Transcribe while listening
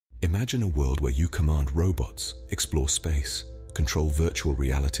Imagine a world where you command robots, explore space, control virtual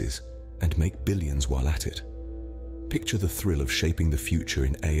realities, and make billions while at it. Picture the thrill of shaping the future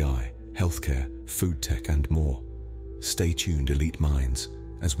in AI, healthcare, food tech, and more. Stay tuned, elite minds,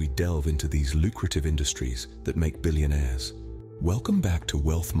 as we delve into these lucrative industries that make billionaires. Welcome back to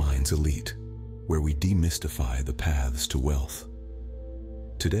Wealth Minds Elite, where we demystify the paths to wealth.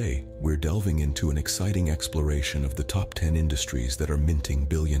 Today, we're delving into an exciting exploration of the top 10 industries that are minting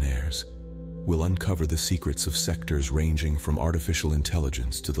billionaires. We'll uncover the secrets of sectors ranging from artificial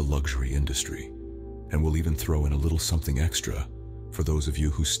intelligence to the luxury industry. And we'll even throw in a little something extra for those of you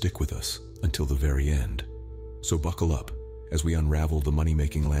who stick with us until the very end. So buckle up as we unravel the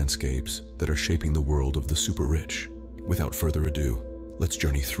money-making landscapes that are shaping the world of the super rich. Without further ado, let's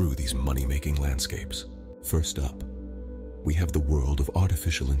journey through these money-making landscapes. First up, we have the world of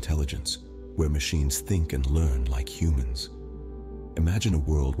artificial intelligence, where machines think and learn like humans. Imagine a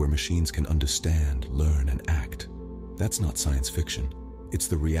world where machines can understand, learn, and act. That's not science fiction. It's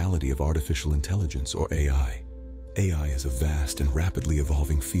the reality of artificial intelligence, or AI. AI is a vast and rapidly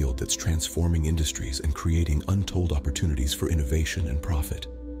evolving field that's transforming industries and creating untold opportunities for innovation and profit.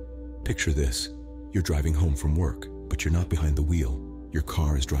 Picture this. You're driving home from work, but you're not behind the wheel. Your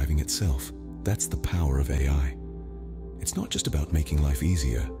car is driving itself. That's the power of AI. It's not just about making life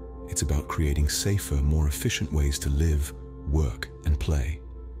easier. It's about creating safer, more efficient ways to live, work, and play.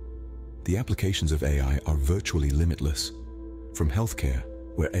 The applications of AI are virtually limitless. From healthcare,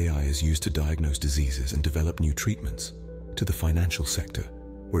 where AI is used to diagnose diseases and develop new treatments, to the financial sector,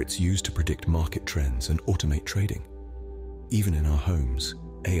 where it's used to predict market trends and automate trading. Even in our homes,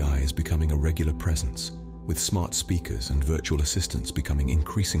 AI is becoming a regular presence, with smart speakers and virtual assistants becoming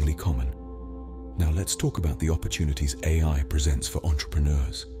increasingly common. Now let's talk about the opportunities AI presents for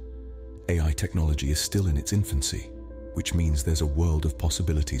entrepreneurs. AI technology is still in its infancy, which means there's a world of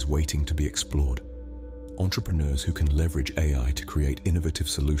possibilities waiting to be explored. Entrepreneurs who can leverage AI to create innovative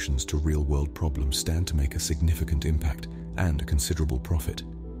solutions to real-world problems stand to make a significant impact and a considerable profit.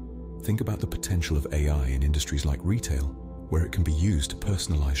 Think about the potential of AI in industries like retail, where it can be used to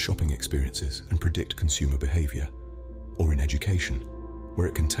personalize shopping experiences and predict consumer behavior, or in education, where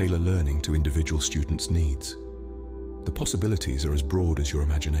it can tailor learning to individual students' needs. The possibilities are as broad as your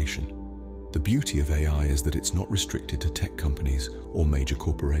imagination. The beauty of AI is that it's not restricted to tech companies or major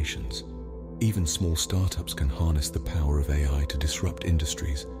corporations. Even small startups can harness the power of AI to disrupt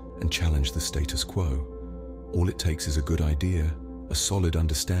industries and challenge the status quo. All it takes is a good idea, a solid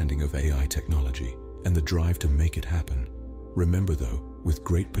understanding of AI technology, and the drive to make it happen. Remember though, with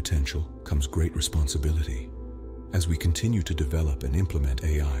great potential comes great responsibility. As we continue to develop and implement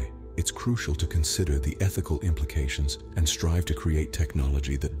AI, it's crucial to consider the ethical implications and strive to create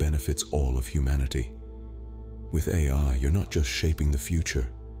technology that benefits all of humanity. With AI, you're not just shaping the future,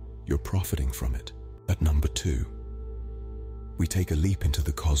 you're profiting from it. At number 2, we take a leap into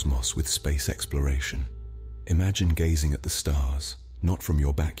the cosmos with space exploration. Imagine gazing at the stars, not from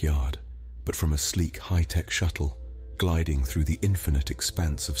your backyard, but from a sleek high-tech shuttle, gliding through the infinite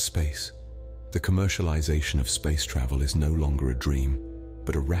expanse of space. The commercialization of space travel is no longer a dream,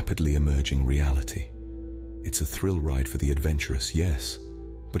 but a rapidly emerging reality. It's a thrill ride for the adventurous, yes,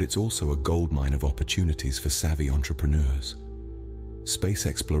 but it's also a goldmine of opportunities for savvy entrepreneurs. Space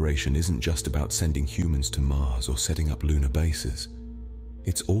exploration isn't just about sending humans to Mars or setting up lunar bases.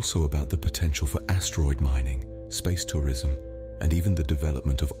 It's also about the potential for asteroid mining, space tourism, and even the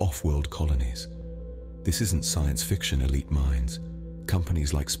development of off-world colonies. This isn't science fiction, elite minds.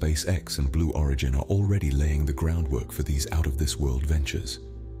 Companies like SpaceX and Blue Origin are already laying the groundwork for these out-of-this-world ventures.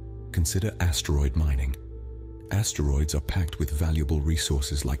 Consider asteroid mining. Asteroids are packed with valuable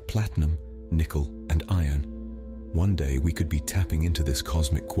resources like platinum, nickel, and iron. One day we could be tapping into this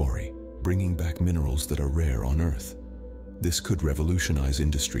cosmic quarry, bringing back minerals that are rare on Earth. This could revolutionize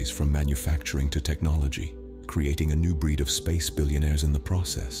industries from manufacturing to technology, creating a new breed of space billionaires in the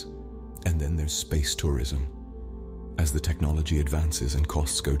process. And then there's space tourism. As the technology advances and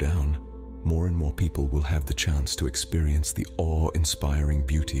costs go down, more and more people will have the chance to experience the awe-inspiring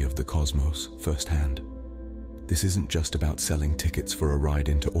beauty of the cosmos firsthand. This isn't just about selling tickets for a ride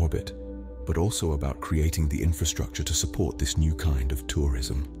into orbit, but also about creating the infrastructure to support this new kind of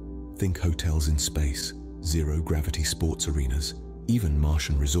tourism. Think hotels in space, zero-gravity sports arenas, even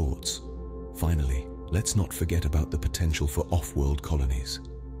Martian resorts. Finally, let's not forget about the potential for off-world colonies.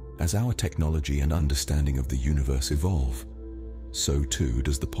 As our technology and understanding of the universe evolve, so too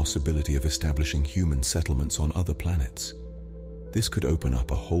does the possibility of establishing human settlements on other planets. This could open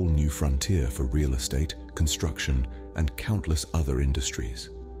up a whole new frontier for real estate, construction, and countless other industries.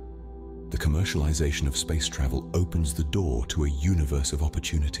 The commercialization of space travel opens the door to a universe of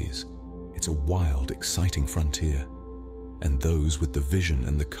opportunities. It's a wild, exciting frontier, and those with the vision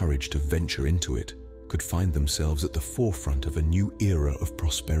and the courage to venture into it could find themselves at the forefront of a new era of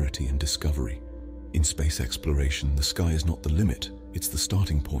prosperity and discovery. In space exploration, the sky is not the limit, it's the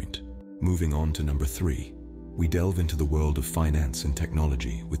starting point. Moving on to number 3, we delve into the world of finance and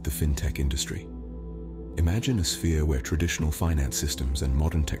technology with the fintech industry. Imagine a sphere where traditional finance systems and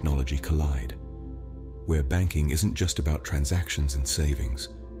modern technology collide, where banking isn't just about transactions and savings,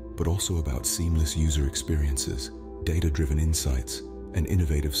 but also about seamless user experiences, data-driven insights, and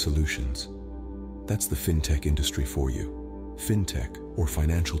innovative solutions. That's the fintech industry for you. Fintech, or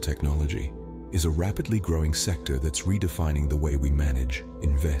financial technology, is a rapidly growing sector that's redefining the way we manage,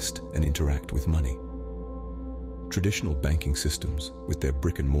 invest, and interact with money. Traditional banking systems, with their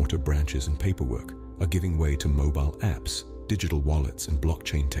brick-and-mortar branches and paperwork, are giving way to mobile apps, digital wallets, and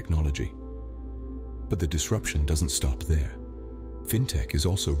blockchain technology. But the disruption doesn't stop there. Fintech is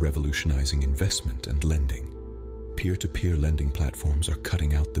also revolutionizing investment and lending. Peer-to-peer lending platforms are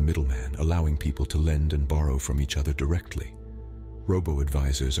cutting out the middleman, allowing people to lend and borrow from each other directly.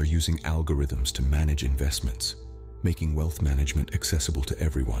 Robo-advisors are using algorithms to manage investments, making wealth management accessible to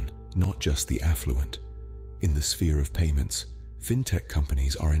everyone, not just the affluent. In the sphere of payments, fintech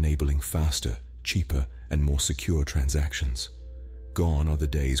companies are enabling faster, cheaper, and more secure transactions. Gone are the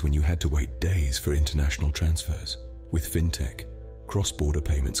days when you had to wait days for international transfers. With fintech, cross-border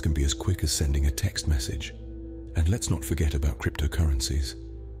payments can be as quick as sending a text message. And let's not forget about cryptocurrencies.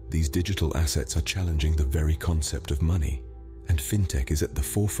 These digital assets are challenging the very concept of money, and fintech is at the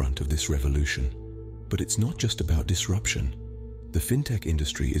forefront of this revolution. But it's not just about disruption. The fintech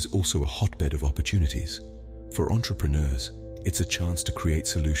industry is also a hotbed of opportunities. For entrepreneurs, it's a chance to create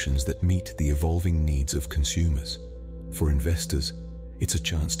solutions that meet the evolving needs of consumers. For investors, it's a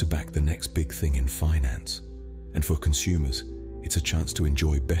chance to back the next big thing in finance. And for consumers, it's a chance to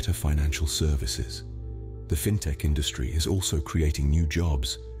enjoy better financial services. The fintech industry is also creating new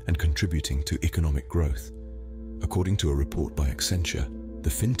jobs and contributing to economic growth. According to a report by Accenture, the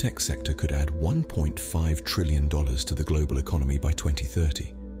fintech sector could add $1.5 trillion to the global economy by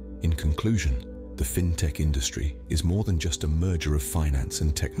 2030. In conclusion, the fintech industry is more than just a merger of finance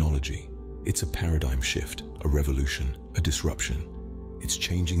and technology. It's a paradigm shift, a revolution, a disruption. It's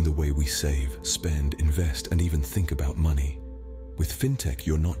changing the way we save, spend, invest, and even think about money. With fintech,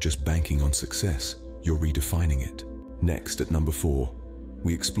 you're not just banking on success, you're redefining it. Next, at number 4,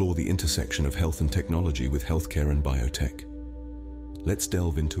 we explore the intersection of health and technology with healthcare and biotech. Let's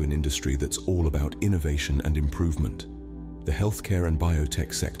delve into an industry that's all about innovation and improvement. The healthcare and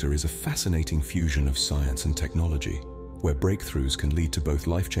biotech sector is a fascinating fusion of science and technology, where breakthroughs can lead to both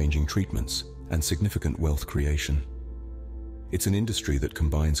life-changing treatments and significant wealth creation. It's an industry that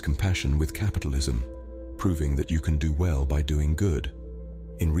combines compassion with capitalism, proving that you can do well by doing good.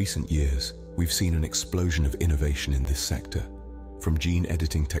 In recent years, we've seen an explosion of innovation in this sector, from gene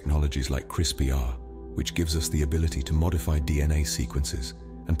editing technologies like CRISPR, which gives us the ability to modify DNA sequences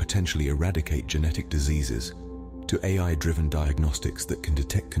and potentially eradicate genetic diseases, to AI-driven diagnostics that can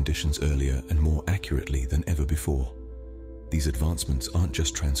detect conditions earlier and more accurately than ever before. These advancements aren't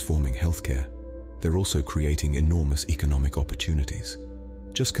just transforming healthcare, they're also creating enormous economic opportunities.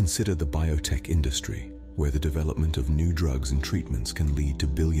 Just consider the biotech industry, where the development of new drugs and treatments can lead to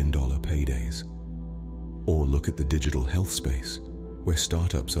billion-dollar paydays. Or look at the digital health space, where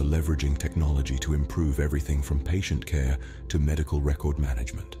startups are leveraging technology to improve everything from patient care to medical record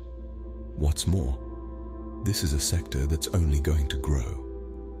management. What's more, this is a sector that's only going to grow.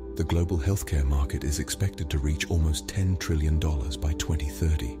 The global healthcare market is expected to reach almost $10 trillion by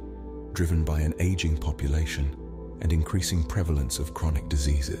 2030, driven by an aging population and increasing prevalence of chronic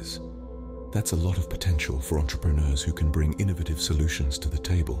diseases. That's a lot of potential for entrepreneurs who can bring innovative solutions to the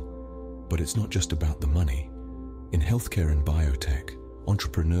table. But it's not just about the money. In healthcare and biotech,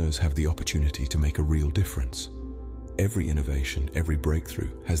 entrepreneurs have the opportunity to make a real difference. Every innovation, every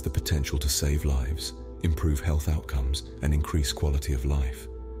breakthrough has the potential to save lives, improve health outcomes, and increase quality of life.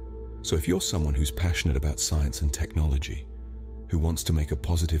 So if you're someone who's passionate about science and technology, who wants to make a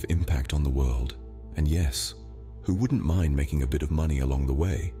positive impact on the world, and yes, who wouldn't mind making a bit of money along the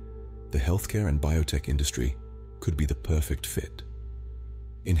way, the healthcare and biotech industry could be the perfect fit.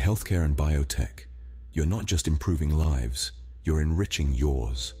 In healthcare and biotech, you're not just improving lives, you're enriching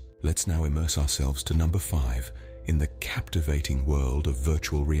yours. Let's now immerse ourselves to number 5 in the captivating world of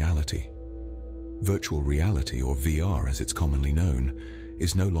virtual reality. Virtual reality, or VR as it's commonly known,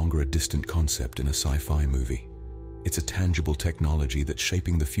 is no longer a distant concept in a sci-fi movie. It's a tangible technology that's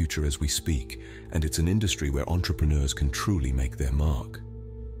shaping the future as we speak, and it's an industry where entrepreneurs can truly make their mark.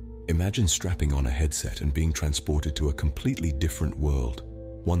 Imagine strapping on a headset and being transported to a completely different world,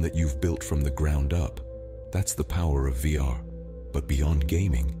 one that you've built from the ground up. That's the power of VR. But beyond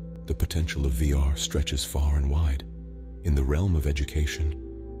gaming, the potential of VR stretches far and wide. In the realm of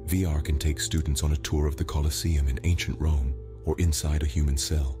education, VR can take students on a tour of the Colosseum in ancient Rome or inside a human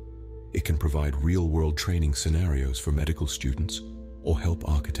cell. It can provide real-world training scenarios for medical students or help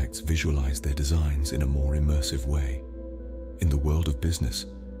architects visualize their designs in a more immersive way. In the world of business,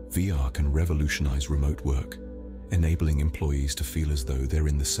 VR can revolutionize remote work, enabling employees to feel as though they're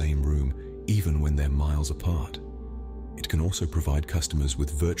in the same room even when they're miles apart. It can also provide customers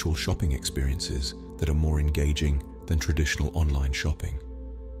with virtual shopping experiences that are more engaging than traditional online shopping.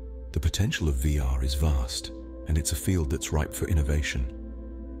 The potential of VR is vast, and it's a field that's ripe for innovation.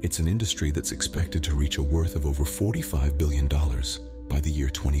 It's an industry that's expected to reach a worth of over $45 billion by the year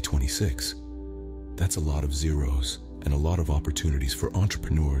 2026. That's a lot of zeros and a lot of opportunities for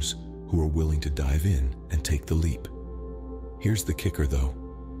entrepreneurs who are willing to dive in and take the leap. Here's the kicker though.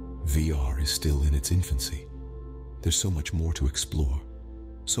 VR is still in its infancy. There's so much more to explore,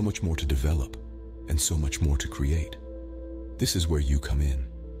 so much more to develop, and so much more to create. This is where you come in.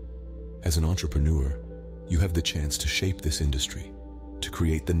 As an entrepreneur, you have the chance to shape this industry, to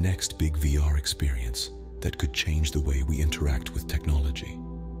create the next big VR experience that could change the way we interact with technology.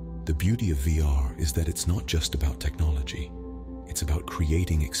 The beauty of VR is that it's not just about technology. It's about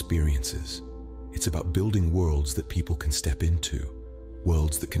creating experiences. It's about building worlds that people can step into,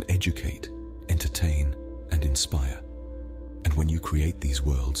 worlds that can educate, entertain, and inspire. And when you create these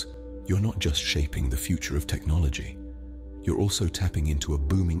worlds, you're not just shaping the future of technology. You're also tapping into a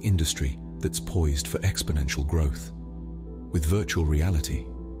booming industry that's poised for exponential growth. With virtual reality,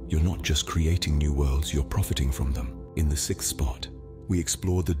 you're not just creating new worlds, you're profiting from them. In the sixth spot, we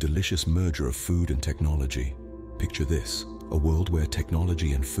explore the delicious merger of food and technology. Picture this, a world where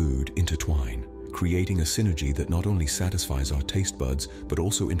technology and food intertwine, creating a synergy that not only satisfies our taste buds, but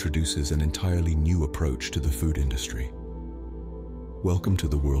also introduces an entirely new approach to the food industry. Welcome to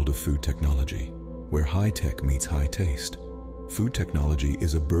the world of food technology, where high tech meets high taste. Food technology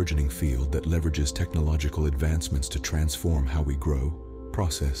is a burgeoning field that leverages technological advancements to transform how we grow,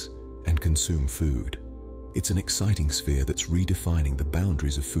 process, and consume food. It's an exciting sphere that's redefining the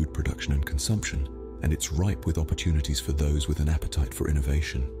boundaries of food production and consumption, and it's ripe with opportunities for those with an appetite for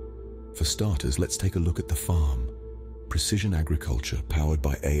innovation. For starters, let's take a look at the farm. Precision agriculture powered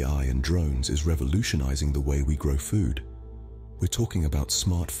by AI and drones is revolutionizing the way we grow food. We're talking about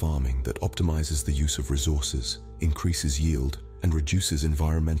smart farming that optimizes the use of resources, increases yield, and reduces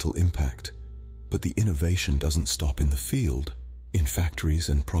environmental impact. But the innovation doesn't stop in the field. In factories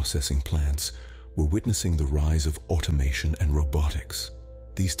and processing plants, we're witnessing the rise of automation and robotics.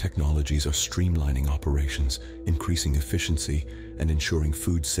 These technologies are streamlining operations, increasing efficiency, and ensuring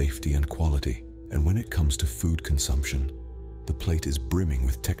food safety and quality. And when it comes to food consumption, the plate is brimming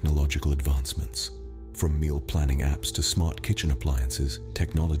with technological advancements. From meal planning apps to smart kitchen appliances,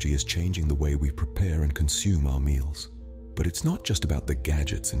 technology is changing the way we prepare and consume our meals. But it's not just about the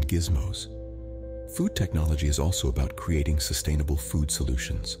gadgets and gizmos. Food technology is also about creating sustainable food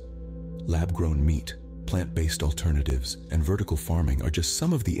solutions. Lab-grown meat, plant-based alternatives, and vertical farming are just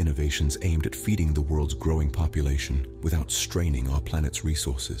some of the innovations aimed at feeding the world's growing population without straining our planet's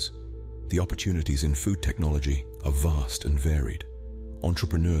resources. The opportunities in food technology are vast and varied.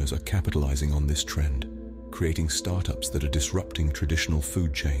 Entrepreneurs are capitalizing on this trend, creating startups that are disrupting traditional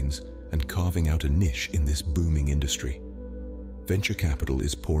food chains and carving out a niche in this booming industry. Venture capital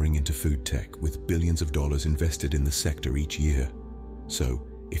is pouring into food tech with billions of dollars invested in the sector each year. So,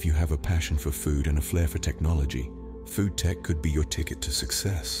 if you have a passion for food and a flair for technology, food tech could be your ticket to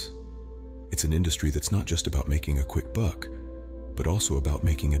success. It's an industry that's not just about making a quick buck, but also about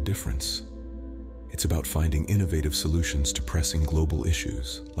making a difference. It's about finding innovative solutions to pressing global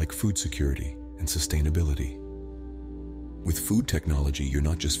issues like food security and sustainability. With food technology, you're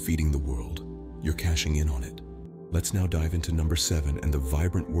not just feeding the world, you're cashing in on it. Let's now dive into number 7 and the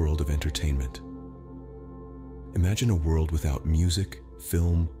vibrant world of entertainment. Imagine a world without music,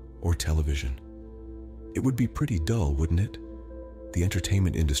 film, or television. It would be pretty dull, wouldn't it? The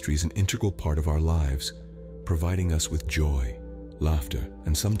entertainment industry is an integral part of our lives, providing us with joy, laughter,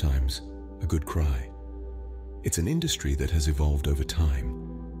 and sometimes a good cry. It's an industry that has evolved over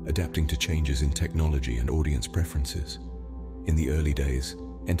time, adapting to changes in technology and audience preferences. In the early days,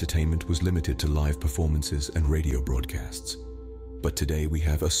 entertainment was limited to live performances and radio broadcasts. But today we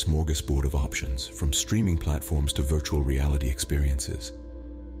have a smorgasbord of options, from streaming platforms to virtual reality experiences.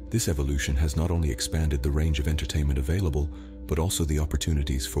 This evolution has not only expanded the range of entertainment available, but also the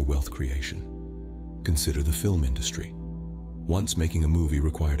opportunities for wealth creation. Consider the film industry. Once making a movie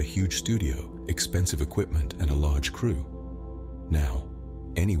required a huge studio, expensive equipment, and a large crew. Now,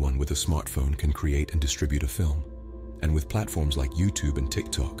 anyone with a smartphone can create and distribute a film. And with platforms like YouTube and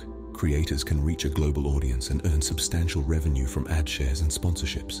TikTok, creators can reach a global audience and earn substantial revenue from ad shares and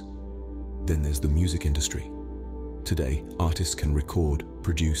sponsorships. Then there's the music industry. Today, artists can record,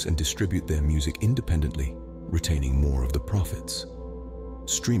 produce, and distribute their music independently, retaining more of the profits.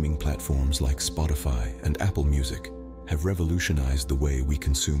 Streaming platforms like Spotify and Apple Music have revolutionized the way we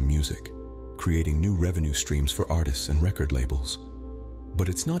consume music, creating new revenue streams for artists and record labels. But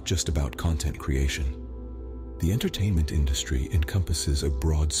it's not just about content creation. The entertainment industry encompasses a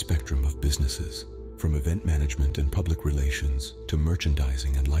broad spectrum of businesses, from event management and public relations to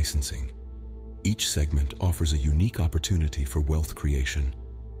merchandising and licensing. Each segment offers a unique opportunity for wealth creation.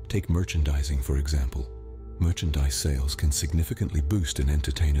 Take merchandising, for example. Merchandise sales can significantly boost an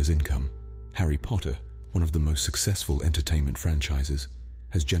entertainer's income. Harry Potter, one of the most successful entertainment franchises,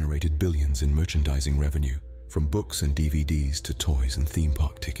 has generated billions in merchandising revenue, from books and DVDs to toys and theme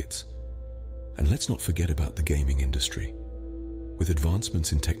park tickets. And let's not forget about the gaming industry. With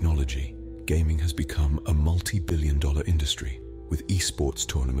advancements in technology, gaming has become a multi-billion-dollar industry, with esports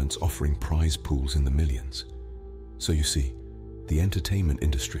tournaments offering prize pools in the millions. So you see, the entertainment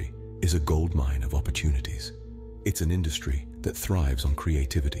industry is a goldmine of opportunities. It's an industry that thrives on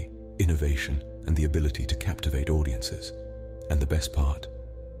creativity, innovation, and the ability to captivate audiences. And the best part,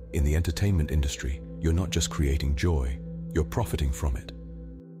 in the entertainment industry, you're not just creating joy, you're profiting from it.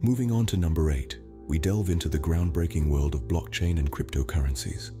 Moving on to number 8, we delve into the groundbreaking world of blockchain and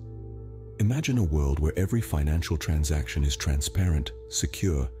cryptocurrencies. Imagine a world where every financial transaction is transparent,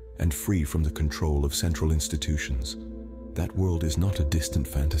 secure, and free from the control of central institutions. That world is not a distant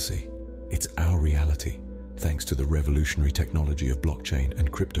fantasy. It's our reality, thanks to the revolutionary technology of blockchain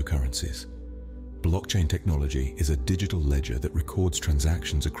and cryptocurrencies. Blockchain technology is a digital ledger that records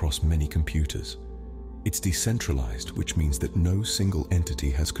transactions across many computers. It's decentralized, which means that no single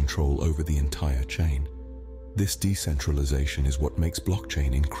entity has control over the entire chain. This decentralization is what makes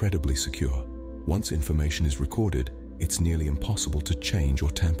blockchain incredibly secure. Once information is recorded, it's nearly impossible to change or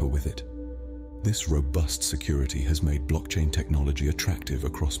tamper with it. This robust security has made blockchain technology attractive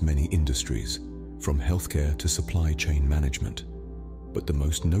across many industries, from healthcare to supply chain management. But the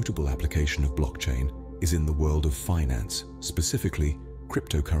most notable application of blockchain is in the world of finance, specifically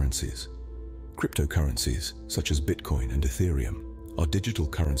cryptocurrencies. Cryptocurrencies, such as Bitcoin and Ethereum, are digital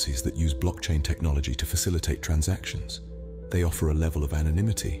currencies that use blockchain technology to facilitate transactions. They offer a level of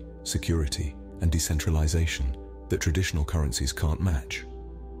anonymity, security, and decentralization that traditional currencies can't match.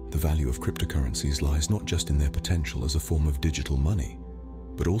 The value of cryptocurrencies lies not just in their potential as a form of digital money,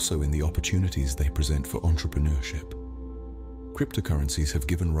 but also in the opportunities they present for entrepreneurship. Cryptocurrencies have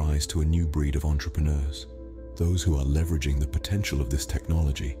given rise to a new breed of entrepreneurs, those who are leveraging the potential of this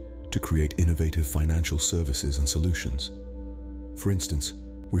technology to create innovative financial services and solutions. For instance,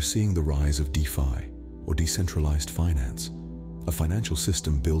 we're seeing the rise of DeFi, or decentralized finance, a financial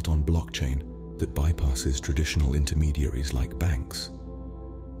system built on blockchain that bypasses traditional intermediaries like banks.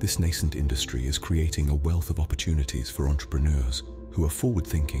 This nascent industry is creating a wealth of opportunities for entrepreneurs who are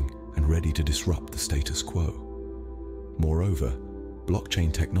forward-thinking and ready to disrupt the status quo. Moreover,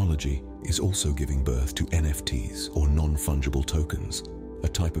 blockchain technology is also giving birth to NFTs, or non-fungible tokens, a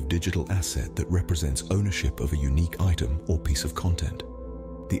type of digital asset that represents ownership of a unique item or piece of content.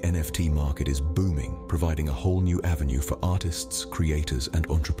 The NFT market is booming, providing a whole new avenue for artists, creators, and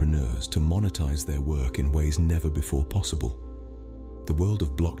entrepreneurs to monetize their work in ways never before possible. The world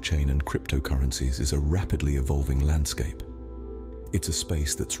of blockchain and cryptocurrencies is a rapidly evolving landscape. It's a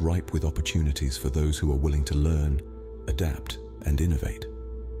space that's ripe with opportunities for those who are willing to learn, adapt, and innovate.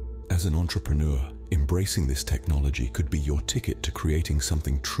 As an entrepreneur, embracing this technology could be your ticket to creating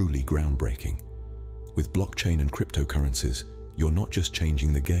something truly groundbreaking. With blockchain and cryptocurrencies, you're not just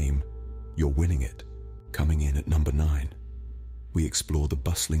changing the game, you're winning it. Coming in at number 9, we explore the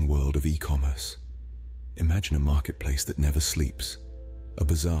bustling world of e-commerce. Imagine a marketplace that never sleeps, a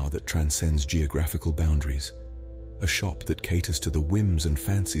bazaar that transcends geographical boundaries, a shop that caters to the whims and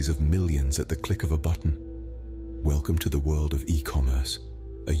fancies of millions at the click of a button. Welcome to the world of e-commerce,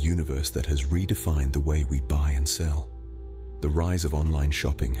 a universe that has redefined the way we buy and sell. The rise of online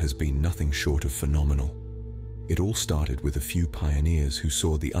shopping has been nothing short of phenomenal. It all started with a few pioneers who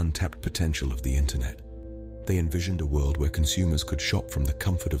saw the untapped potential of the internet. They envisioned a world where consumers could shop from the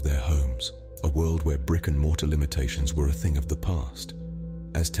comfort of their homes, a world where brick-and-mortar limitations were a thing of the past.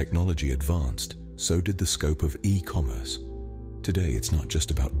 As technology advanced, so did the scope of e-commerce. Today, it's not just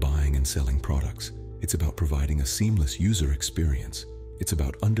about buying and selling products. It's about providing a seamless user experience. It's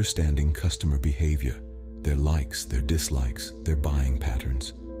about understanding customer behavior, their likes, their dislikes, their buying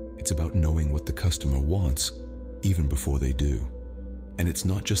patterns. It's about knowing what the customer wants even before they do. And it's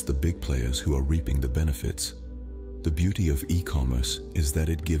not just the big players who are reaping the benefits. The beauty of e-commerce is that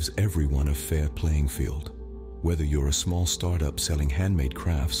it gives everyone a fair playing field. Whether you're a small startup selling handmade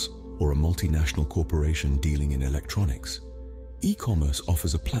crafts or a multinational corporation dealing in electronics, e-commerce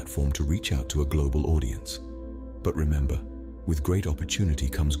offers a platform to reach out to a global audience. But remember, with great opportunity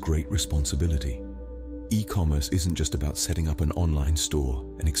comes great responsibility. E-commerce isn't just about setting up an online store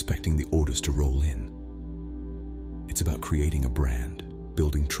and expecting the orders to roll in. It's about creating a brand,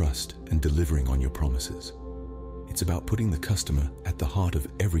 building trust, and delivering on your promises. It's about putting the customer at the heart of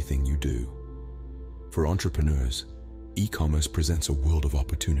everything you do. For entrepreneurs, e-commerce presents a world of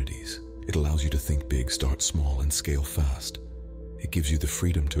opportunities. It allows you to think big, start small, and scale fast. It gives you the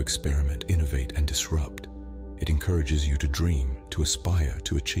freedom to experiment, innovate, and disrupt. It encourages you to dream, to aspire,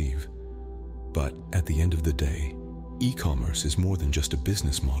 to achieve. But at the end of the day, e-commerce is more than just a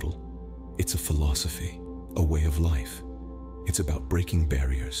business model. It's a philosophy, a way of life. It's about breaking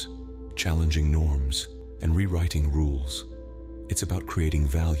barriers, challenging norms, and rewriting rules. It's about creating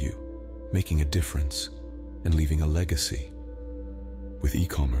value, making a difference, and leaving a legacy. With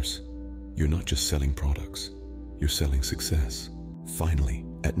e-commerce, you're not just selling products, you're selling success. Finally,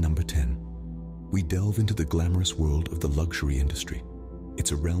 at number 10, we delve into the glamorous world of the luxury industry.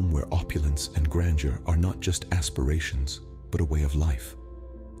 It's a realm where opulence and grandeur are not just aspirations, but a way of life.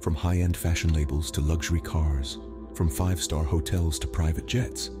 From high-end fashion labels to luxury cars, from five-star hotels to private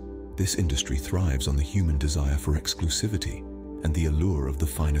jets, this industry thrives on the human desire for exclusivity and the allure of the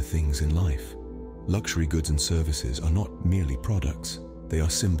finer things in life. Luxury goods and services are not merely products, they are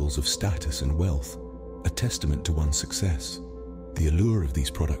symbols of status and wealth, a testament to one's success. The allure of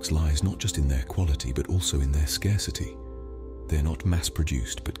these products lies not just in their quality, but also in their scarcity. They're not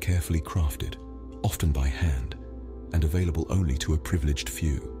mass-produced, but carefully crafted, often by hand, and available only to a privileged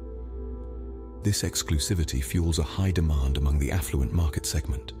few. This exclusivity fuels a high demand among the affluent market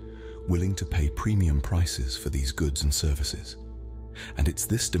segment, willing to pay premium prices for these goods and services. And it's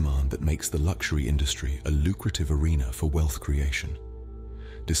this demand that makes the luxury industry a lucrative arena for wealth creation.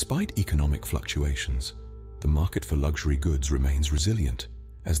 Despite economic fluctuations, the market for luxury goods remains resilient,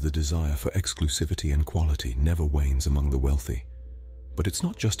 as the desire for exclusivity and quality never wanes among the wealthy. But it's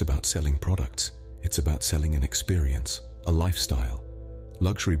not just about selling products, it's about selling an experience, a lifestyle.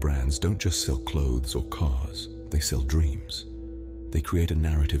 Luxury brands don't just sell clothes or cars, they sell dreams. They create a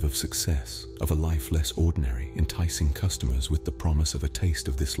narrative of success, of a life less ordinary, enticing customers with the promise of a taste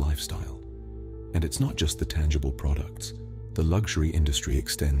of this lifestyle. And it's not just the tangible products. The luxury industry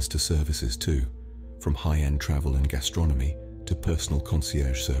extends to services too, from high-end travel and gastronomy to personal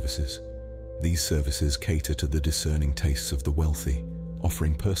concierge services. These services cater to the discerning tastes of the wealthy,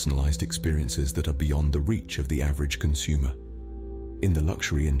 offering personalized experiences that are beyond the reach of the average consumer. In the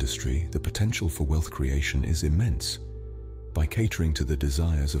luxury industry, the potential for wealth creation is immense. By catering to the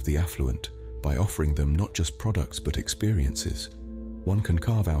desires of the affluent, by offering them not just products but experiences, one can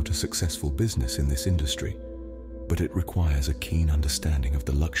carve out a successful business in this industry. But it requires a keen understanding of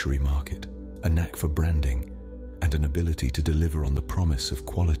the luxury market, a knack for branding, and an ability to deliver on the promise of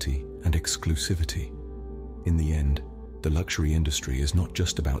quality and exclusivity. In the end, the luxury industry is not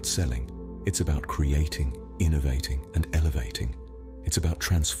just about selling, it's about creating, innovating, and elevating. It's about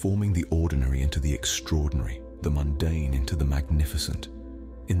transforming the ordinary into the extraordinary, the mundane into the magnificent.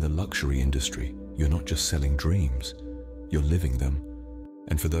 In the luxury industry, you're not just selling dreams, you're living them.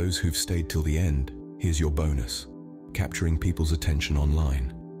 And for those who've stayed till the end, here's your bonus: capturing people's attention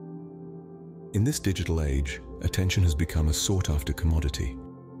online. In this digital age, attention has become a sought-after commodity.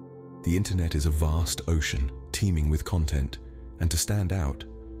 The internet is a vast ocean, teeming with content, and to stand out,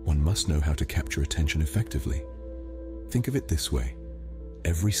 one must know how to capture attention effectively. Think of it this way: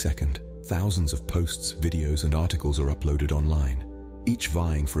 every second, thousands of posts, videos, and articles are uploaded online, each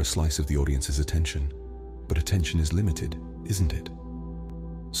vying for a slice of the audience's attention. But attention is limited, isn't it?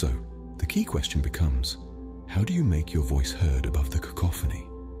 So, the key question becomes, how do you make your voice heard above the cacophony?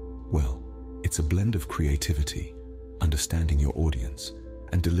 Well, it's a blend of creativity, understanding your audience,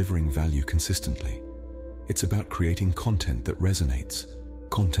 and delivering value consistently. It's about creating content that resonates,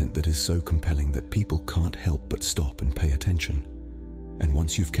 content that is so compelling that people can't help but stop and pay attention. And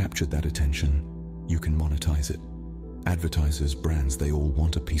once you've captured that attention, you can monetize it. Advertisers, brands, they all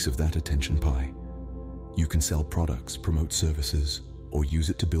want a piece of that attention pie. You can sell products, promote services, or use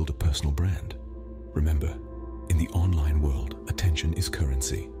it to build a personal brand. Remember, in the online world, attention is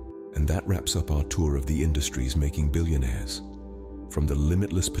currency. And that wraps up our tour of the industries making billionaires. From the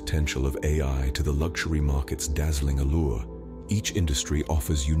limitless potential of AI to the luxury market's dazzling allure, each industry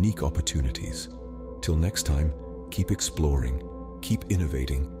offers unique opportunities. Till next time, keep exploring, keep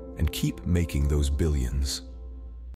innovating, and keep making those billions.